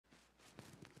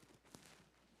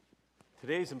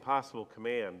Today's impossible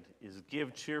command is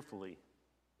give cheerfully.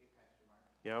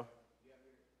 Yeah?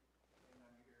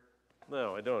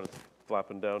 No, I don't. It's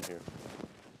flopping down here.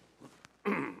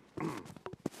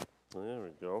 There we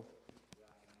go.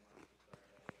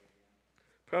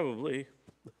 Probably.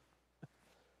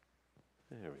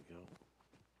 There we go.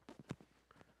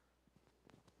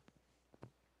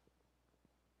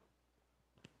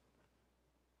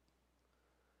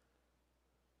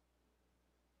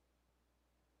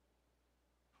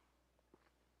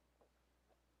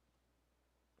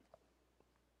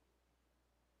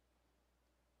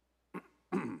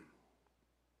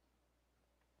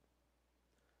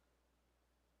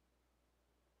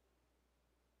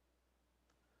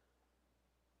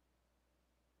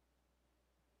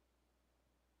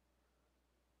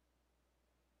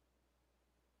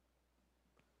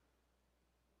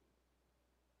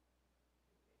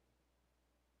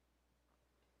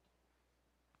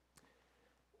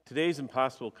 Today's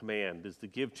impossible command is to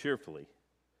give cheerfully,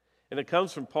 and it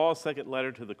comes from Paul's second letter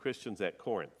to the Christians at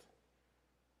Corinth.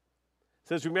 It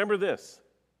says, "Remember this,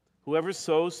 whoever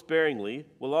sows sparingly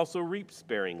will also reap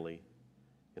sparingly,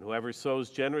 and whoever sows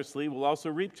generously will also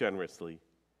reap generously.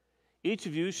 Each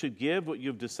of you should give what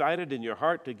you've decided in your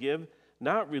heart to give,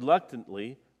 not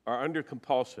reluctantly or under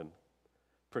compulsion,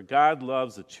 for God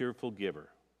loves a cheerful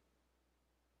giver."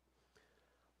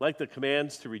 Like the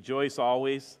commands to rejoice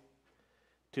always,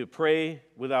 to pray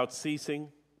without ceasing,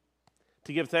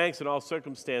 to give thanks in all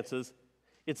circumstances,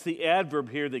 it's the adverb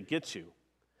here that gets you,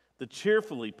 the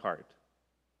cheerfully part.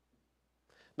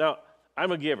 Now,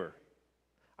 I'm a giver.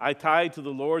 I tithe to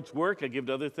the Lord's work. I give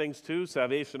to other things too,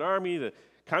 Salvation Army, the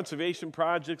conservation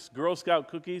projects, Girl Scout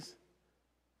cookies.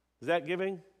 Is that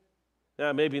giving?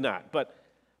 Maybe not. But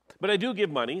I do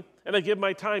give money, and I give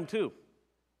my time too.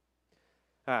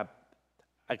 I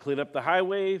clean up the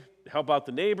highway, help out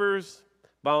the neighbors,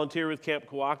 volunteer with Camp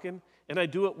Kewauken, and I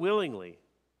do it willingly.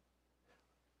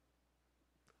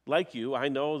 Like you, I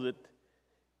know that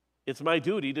it's my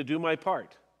duty to do my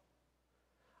part.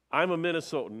 I'm a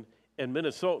Minnesotan, and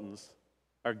Minnesotans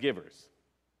are givers.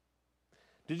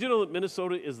 Did you know that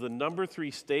Minnesota is the number 3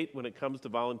 state when it comes to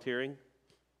volunteering?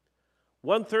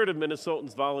 1/3 of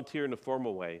Minnesotans volunteer in a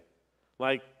formal way,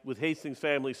 like with Hastings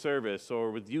Family Service or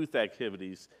with youth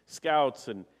activities, scouts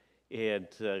and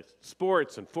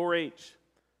sports and 4-H.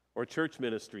 Or church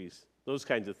ministries, those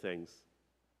kinds of things.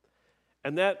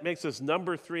 And that makes us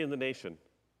number 3 in the nation.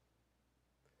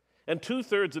 And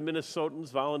 2/3 of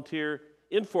Minnesotans volunteer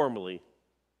informally,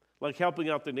 like helping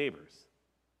out their neighbors.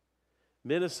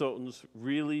 Minnesotans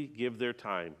really give their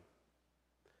time.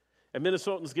 And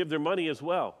Minnesotans give their money as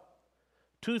well.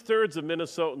 2/3 of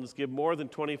Minnesotans give more than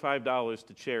 $25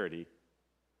 to charity.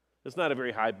 It's not a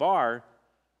very high bar,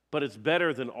 but it's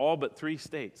better than all but 3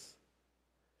 states.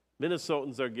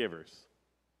 Minnesotans are givers.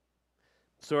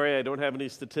 Sorry, I don't have any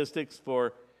statistics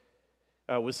for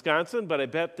Wisconsin, but I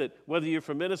bet that whether you're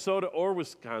from Minnesota or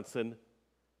Wisconsin,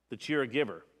 that you're a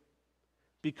giver.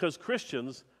 Because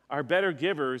Christians are better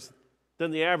givers than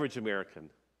the average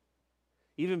American,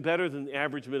 even better than the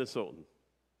average Minnesotan.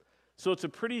 So it's a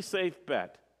pretty safe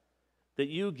bet that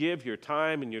you give your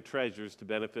time and your treasures to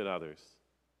benefit others.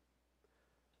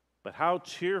 But how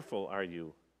cheerful are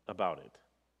you about it?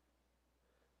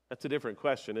 That's a different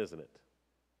question, isn't it?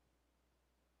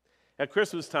 At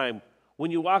Christmas time, when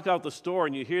you walk out the store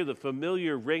and you hear the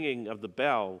familiar ringing of the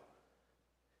bell,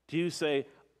 do you say,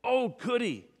 "Oh,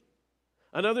 goody,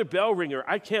 another bell ringer.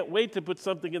 I can't wait to put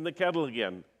something in the kettle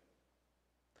again"?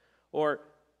 Or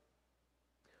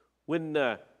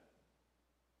when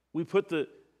we put the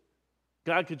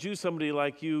 "God could use somebody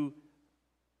like you"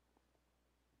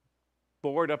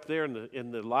 board up there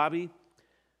in the lobby,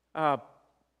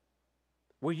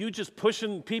 were you just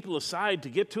pushing people aside to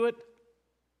get to it?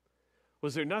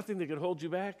 Was there nothing that could hold you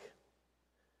back?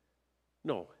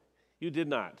 No, you did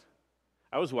not.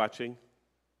 I was watching.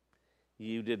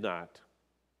 You did not.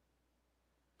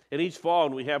 And each fall,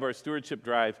 when we have our stewardship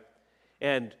drive,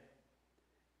 and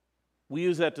we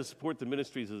use that to support the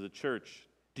ministries of the church,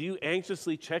 do you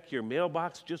anxiously check your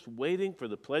mailbox just waiting for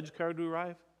the pledge card to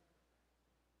arrive?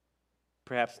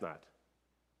 Perhaps not.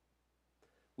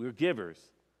 We're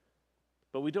givers,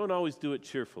 but we don't always do it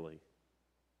cheerfully.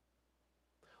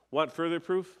 Want further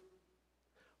proof?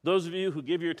 Those of you who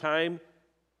give your time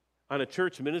on a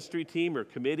church ministry team or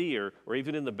committee or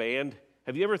even in the band,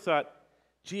 have you ever thought,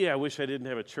 "Gee, I wish I didn't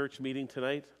have a church meeting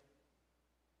tonight"?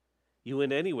 You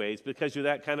went anyways because you're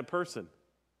that kind of person.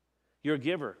 You're a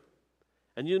giver.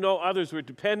 And you know others were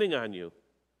depending on you.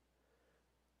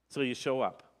 So you show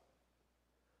up.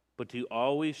 But do you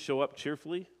always show up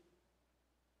cheerfully?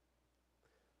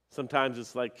 Sometimes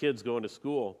it's like kids going to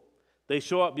school. They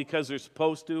show up because they're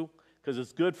supposed to, because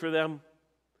it's good for them.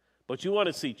 But you want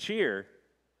to see cheer,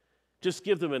 just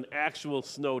give them an actual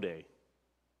snow day.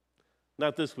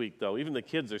 Not this week, though. Even the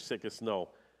kids are sick of snow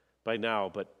by now.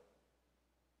 But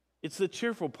it's the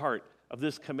cheerful part of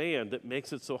this command that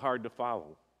makes it so hard to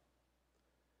follow.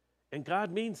 And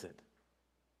God means it.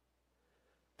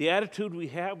 The attitude we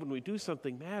have when we do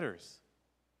something matters.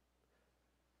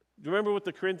 Do you remember what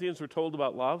the Corinthians were told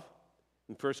about love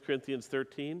in 1 Corinthians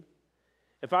 13?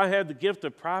 If I had the gift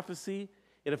of prophecy,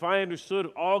 and if I understood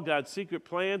all God's secret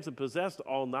plans and possessed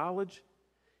all knowledge,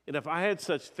 and if I had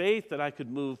such faith that I could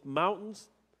move mountains,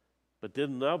 but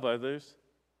didn't love others,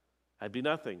 I'd be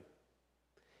nothing.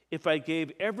 If I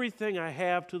gave everything I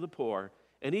have to the poor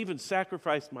and even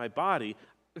sacrificed my body,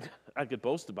 I could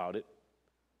boast about it.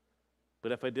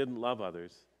 But if I didn't love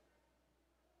others,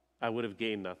 I would have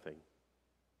gained nothing.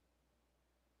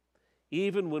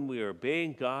 Even when we are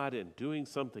obeying God and doing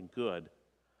something good,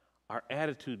 our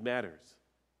attitude matters.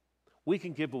 We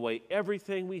can give away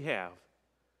everything we have,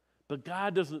 but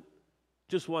God doesn't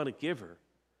just want a giver.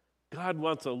 God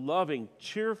wants a loving,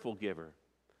 cheerful giver,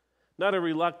 not a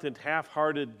reluctant,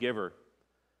 half-hearted giver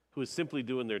who is simply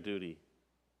doing their duty.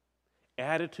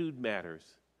 Attitude matters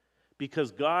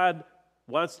because God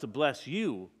wants to bless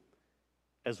you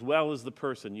as well as the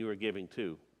person you are giving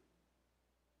to.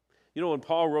 You know, when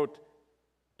Paul wrote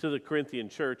to the Corinthian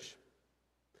church,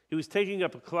 he was taking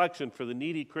up a collection for the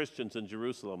needy Christians in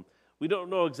Jerusalem. We don't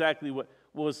know exactly what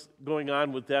was going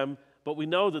on with them, but we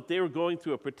know that they were going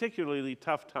through a particularly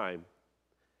tough time.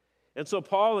 And so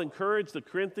Paul encouraged the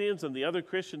Corinthians and the other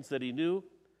Christians that he knew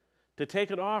to take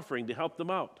an offering to help them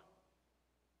out.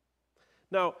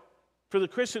 Now, for the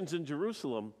Christians in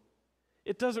Jerusalem,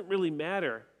 it doesn't really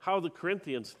matter how the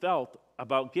Corinthians felt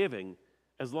about giving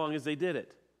as long as they did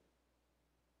it.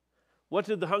 What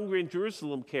did the hungry in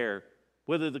Jerusalem care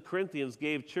whether the Corinthians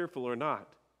gave cheerful or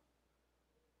not?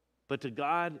 But to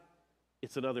God,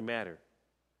 it's another matter.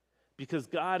 Because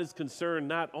God is concerned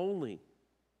not only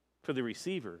for the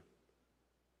receiver,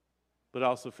 but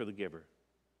also for the giver.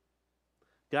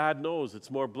 God knows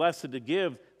it's more blessed to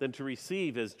give than to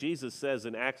receive, as Jesus says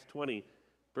in Acts 20,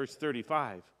 verse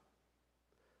 35.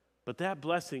 But that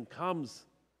blessing comes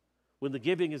when the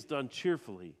giving is done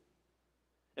cheerfully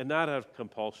and not out of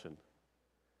compulsion,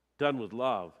 done with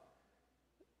love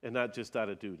and not just out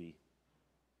of duty.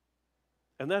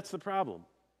 And that's the problem.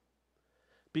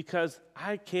 Because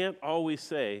I can't always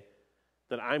say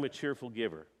that I'm a cheerful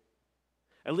giver.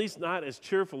 At least not as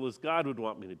cheerful as God would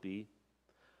want me to be.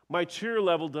 My cheer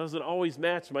level doesn't always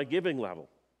match my giving level.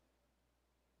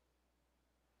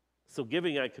 So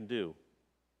giving I can do.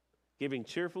 Giving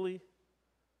cheerfully,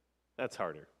 that's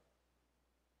harder.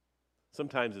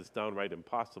 Sometimes it's downright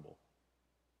impossible.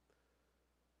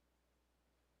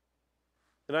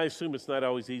 And I assume it's not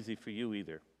always easy for you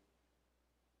either.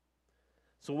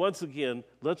 So once again,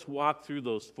 let's walk through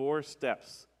those 4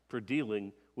 steps for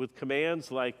dealing with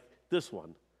commands like this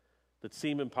one that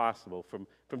seem impossible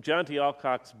from John T.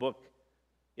 Alcock's book,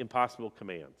 Impossible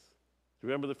Commands.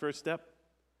 Remember the first step?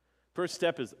 First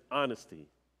step is honesty.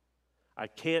 I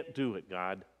can't do it,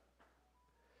 God.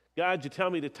 God, you tell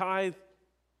me to tithe,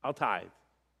 I'll tithe.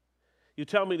 You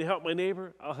tell me to help my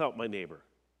neighbor, I'll help my neighbor.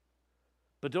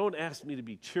 But don't ask me to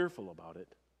be cheerful about it.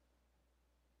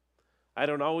 I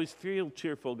don't always feel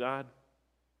cheerful, God.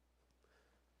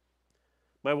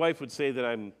 My wife would say that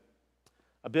I'm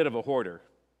a bit of a hoarder.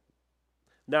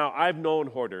 Now, I've known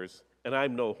hoarders, and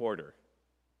I'm no hoarder.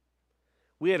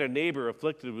 We had a neighbor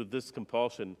afflicted with this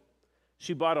compulsion.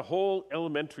 She bought a whole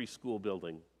elementary school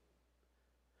building.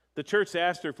 The church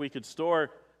asked her if we could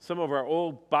store some of our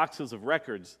old boxes of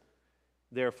records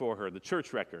there for her, the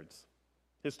church records,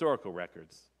 historical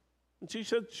records. And she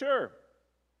said, sure.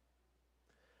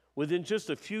 Within just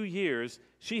a few years,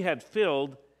 she had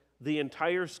filled the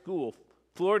entire school,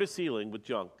 floor to ceiling, with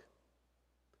junk.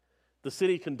 The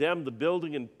city condemned the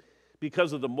building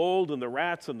because of the mold and the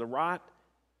rats and the rot,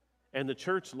 and the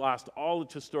church lost all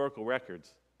its historical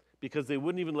records because they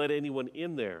wouldn't even let anyone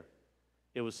in there.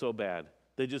 It was so bad.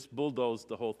 They just bulldozed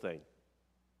the whole thing.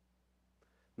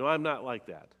 No, I'm not like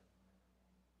that.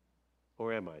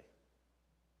 Or am I?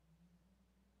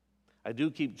 I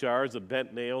do keep jars of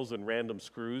bent nails and random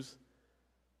screws,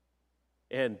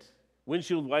 and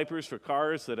windshield wipers for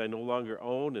cars that I no longer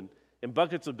own, and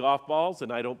buckets of golf balls,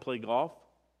 and I don't play golf.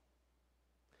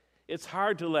 It's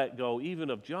hard to let go even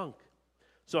of junk.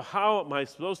 So how am I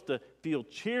supposed to feel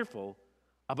cheerful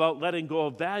about letting go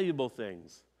of valuable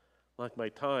things like my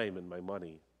time and my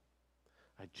money?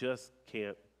 I just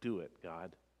can't do it,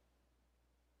 God.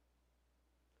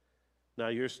 Now,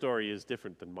 your story is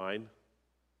different than mine.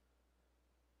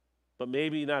 but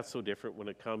maybe not so different when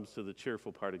it comes to the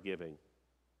cheerful part of giving.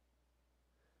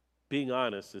 Being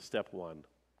honest is step one.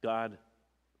 God,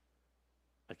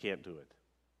 I can't do it.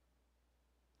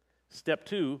 Step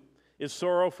two is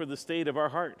sorrow for the state of our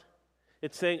heart.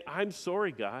 It's saying, I'm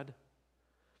sorry, God.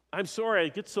 I'm sorry I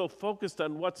get so focused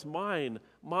on what's mine,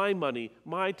 my money,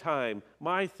 my time,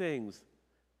 my things,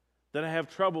 that I have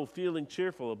trouble feeling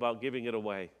cheerful about giving it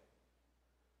away.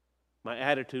 My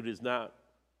attitude is not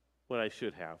what I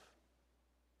should have.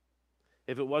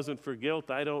 If it wasn't for guilt,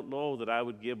 I don't know that I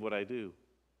would give what I do.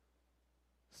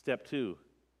 Step two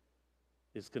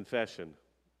is confession.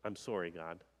 I'm sorry,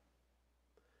 God.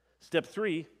 Step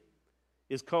three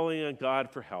is calling on God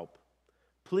for help.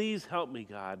 Please help me,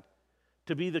 God,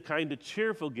 to be the kind of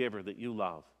cheerful giver that you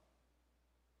love.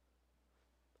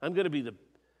 I'm going to be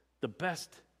the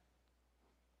best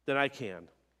that I can.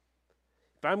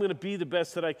 If I'm going to be the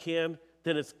best that I can,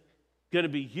 then it's going to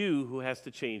be you who has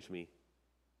to change me.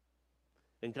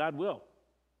 And God will.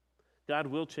 God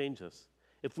will change us.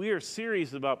 If we are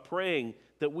serious about praying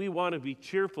that we want to be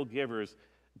cheerful givers,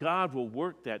 God will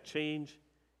work that change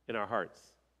in our hearts.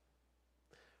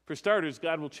 For starters,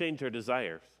 God will change our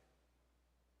desires.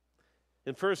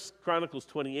 In 1 Chronicles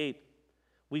 28,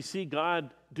 we see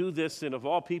God do this in, of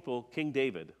all people, King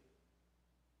David.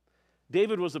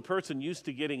 David was a person used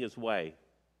to getting his way.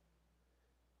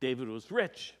 David was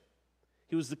rich.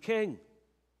 He was the king.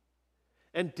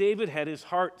 And David had his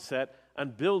heart set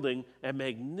on building a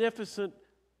magnificent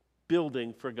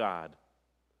building for God.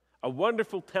 A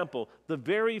wonderful temple, the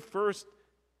very first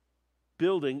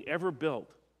building ever built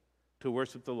to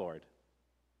worship the Lord.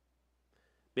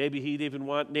 Maybe he'd even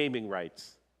want naming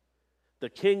rights. The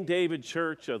King David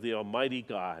Church of the Almighty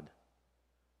God.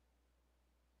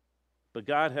 But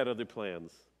God had other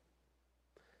plans.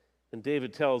 And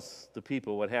David tells the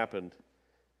people what happened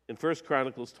in 1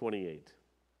 Chronicles 28.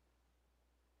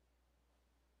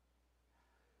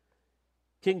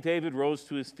 King David rose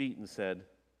to his feet and said,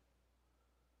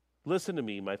 "Listen to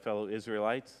me, my fellow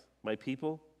Israelites, my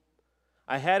people.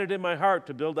 I had it in my heart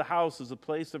to build a house as a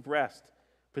place of rest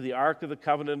for the ark of the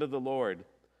covenant of the Lord,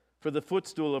 for the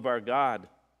footstool of our God.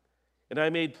 And I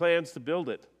made plans to build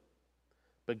it.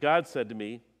 But God said to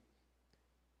me,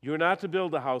 'You are not to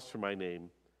build a house for my name,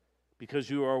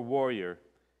 because you are a warrior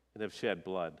and have shed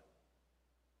blood.'"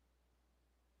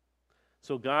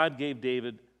 So God gave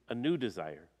David a new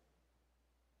desire.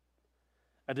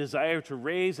 A desire to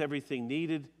raise everything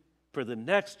needed for the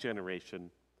next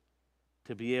generation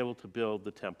to be able to build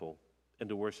the temple and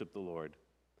to worship the Lord.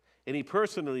 And he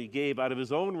personally gave out of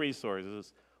his own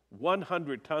resources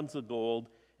 100 tons of gold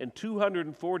and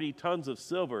 240 tons of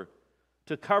silver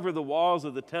to cover the walls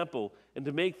of the temple and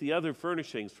to make the other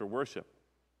furnishings for worship.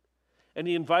 And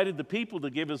he invited the people to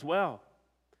give as well,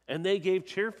 and they gave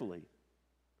cheerfully.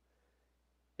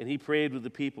 And he prayed with the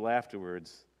people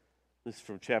afterwards. This is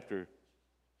from chapter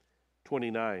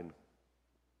 29.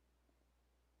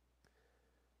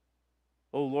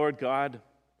 "O Lord God,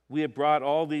 we have brought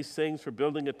all these things for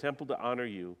building a temple to honor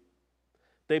you.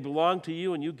 They belong to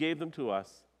you and you gave them to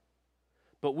us.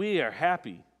 But we are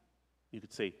happy," you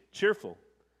could say cheerful.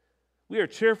 "We are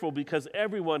cheerful because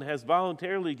everyone has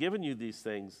voluntarily given you these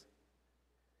things.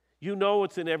 You know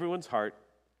what's in everyone's heart,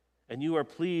 and you are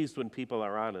pleased when people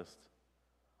are honest.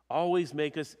 Always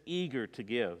make us eager to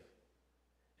give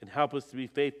and help us to be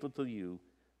faithful to you,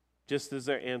 just as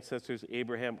our ancestors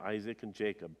Abraham, Isaac, and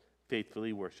Jacob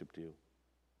faithfully worshiped you."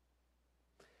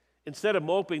 Instead of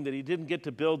moping that he didn't get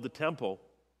to build the temple,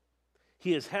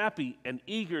 he is happy and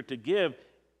eager to give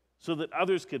so that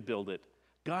others could build it.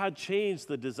 God changed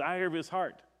the desire of his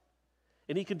heart.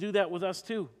 And he can do that with us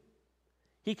too.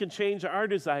 He can change our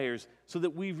desires so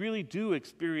that we really do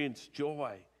experience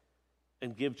joy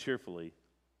and give cheerfully.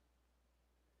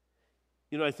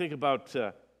 You know, I think about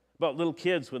little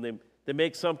kids when they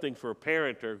make something for a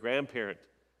parent or a grandparent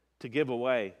to give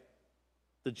away,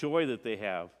 the joy that they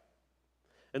have.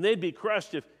 And they'd be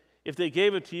crushed if they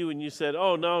gave it to you and you said,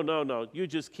 "Oh, no, you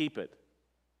just keep it."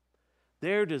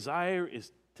 Their desire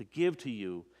is to give to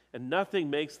you, and nothing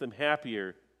makes them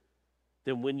happier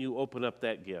than when you open up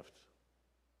that gift.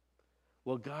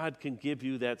 Well, God can give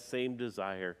you that same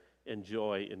desire and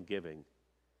joy in giving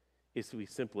if we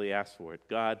simply ask for it.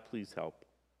 God, please help.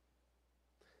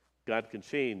 God can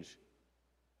change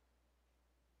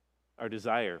our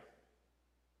desire.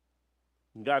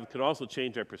 And God can also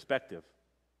change our perspective.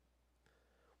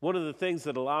 One of the things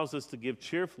that allows us to give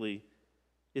cheerfully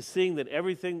is seeing that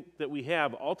everything that we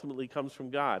have ultimately comes from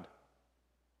God.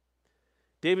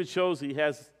 David shows he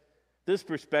has this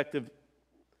perspective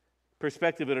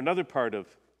in another part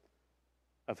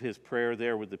of his prayer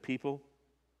there with the people.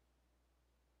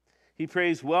 He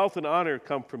prays, wealth and honor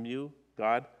come from you,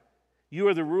 God. You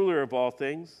are the ruler of all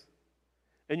things,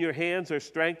 and your hands are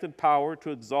strength and power to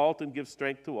exalt and give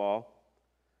strength to all.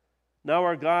 Now,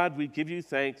 our God, we give you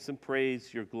thanks and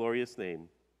praise your glorious name.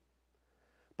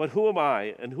 But who am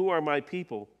I and who are my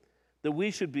people that we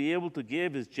should be able to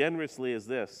give as generously as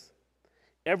this?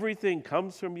 Everything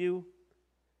comes from you,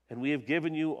 and we have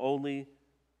given you only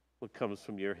what comes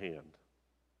from your hand.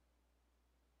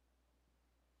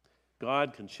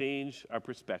 God can change our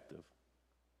perspective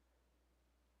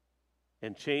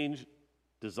and change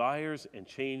desires and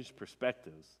change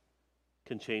perspectives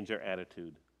can change our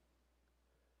attitude.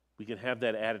 We can have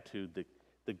that attitude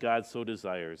that God so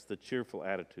desires, the cheerful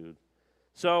attitude.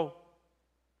 So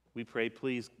we pray,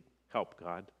 please help,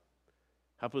 God.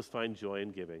 Help us find joy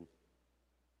in giving.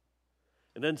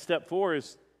 And then step 4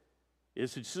 is to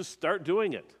just start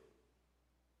doing it.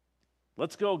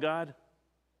 Let's go, God.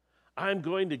 I'm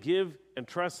going to give and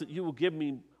trust that you will give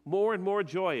me more and more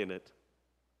joy in it.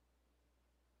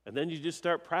 And then you just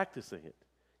start practicing it.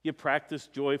 You practice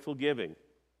joyful giving.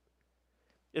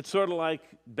 It's sort of like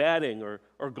batting or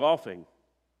golfing.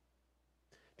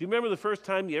 Do you remember the first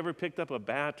time you ever picked up a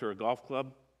bat or a golf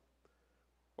club?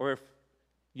 Or if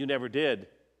you never did,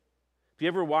 if you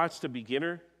ever watched a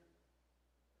beginner,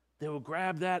 they will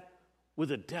grab that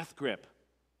with a death grip.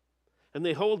 And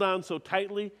they hold on so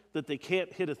tightly that they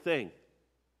can't hit a thing.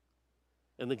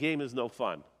 And the game is no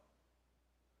fun.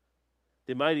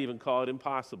 They might even call it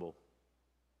impossible.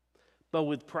 But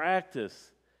with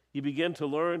practice, you begin to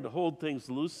learn to hold things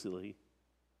loosely.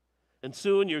 And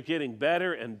soon you're getting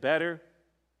better and better,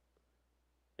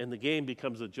 and the game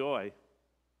becomes a joy.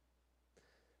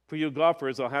 For you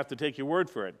golfers, I'll have to take your word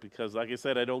for it because, like I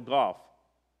said, I don't golf.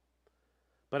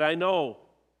 But I know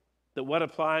that what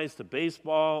applies to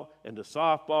baseball and to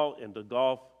softball and to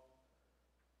golf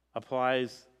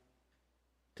applies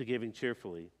to giving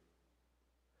cheerfully.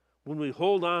 When we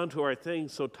hold on to our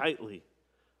things so tightly,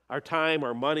 our time,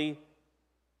 our money,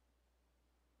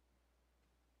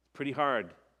 it's pretty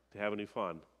hard to have any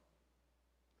fun.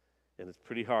 And it's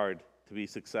pretty hard to be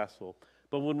successful.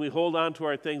 But when we hold on to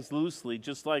our things loosely,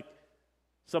 just like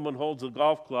someone holds a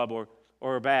golf club or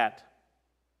a bat,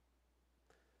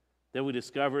 then we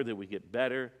discover that we get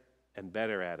better and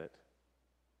better at it.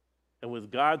 And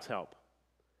with God's help,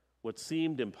 what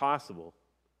seemed impossible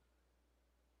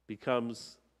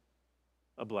becomes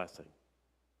a blessing.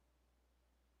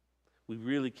 We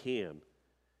really can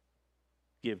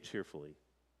give cheerfully.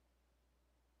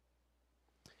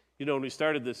 You know, when we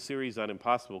started this series on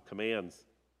impossible commands,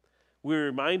 we were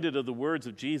reminded of the words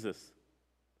of Jesus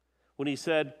when he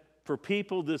said, "For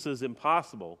people this is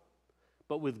impossible,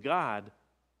 but with God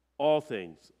all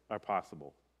things are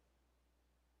possible."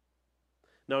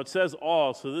 Now it says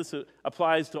all, so this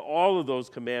applies to all of those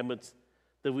commandments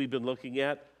that we've been looking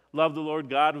at. Love the Lord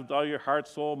God with all your heart,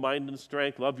 soul, mind, and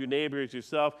strength. Love your neighbor as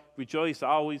yourself. Rejoice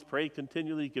always. Pray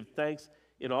continually. Give thanks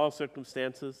in all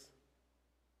circumstances.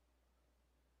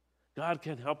 God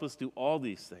can help us do all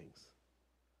these things.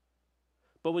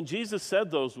 But when Jesus said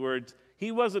those words,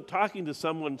 he wasn't talking to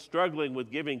someone struggling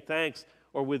with giving thanks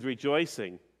or with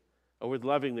rejoicing or with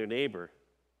loving their neighbor.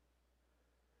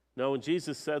 No, when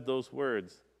Jesus said those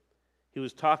words, he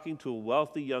was talking to a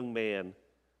wealthy young man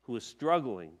who was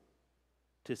struggling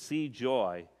to see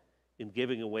joy in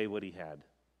giving away what he had.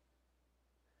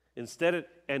 Instead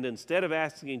of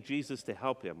asking Jesus to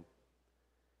help him,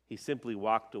 he simply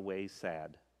walked away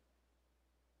sad.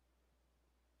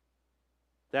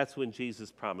 That's when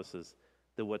Jesus promises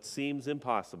that what seems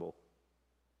impossible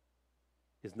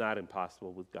is not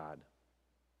impossible with God.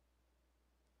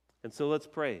 And so let's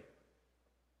pray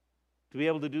to be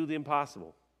able to do the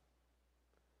impossible,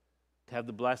 to have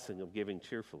the blessing of giving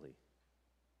cheerfully.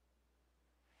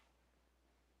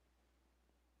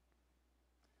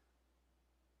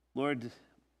 Lord,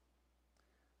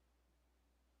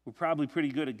 we're probably pretty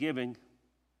good at giving,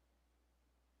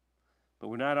 but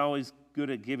we're not always good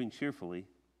at giving cheerfully.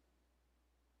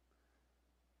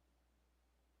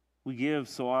 We give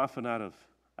so often out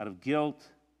of guilt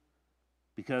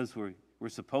because we're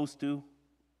supposed to.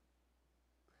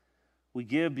 We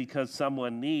give because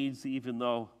someone needs, even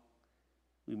though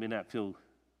we may not feel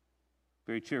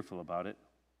very cheerful about it.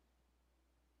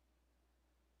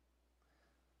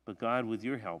 But God, with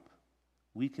your help,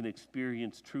 we can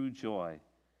experience true joy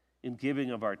in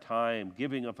giving of our time,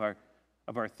 giving of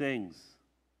our things.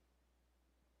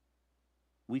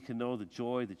 We can know the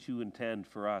joy that you intend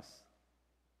for us.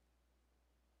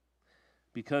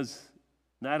 Because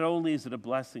not only is it a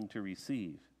blessing to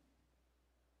receive,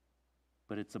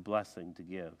 but it's a blessing to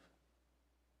give.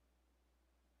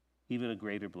 Even a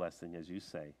greater blessing, as you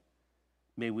say,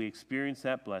 May we experience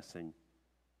that blessing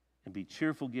and be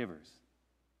cheerful givers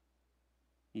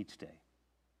each day.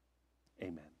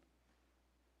 Amen.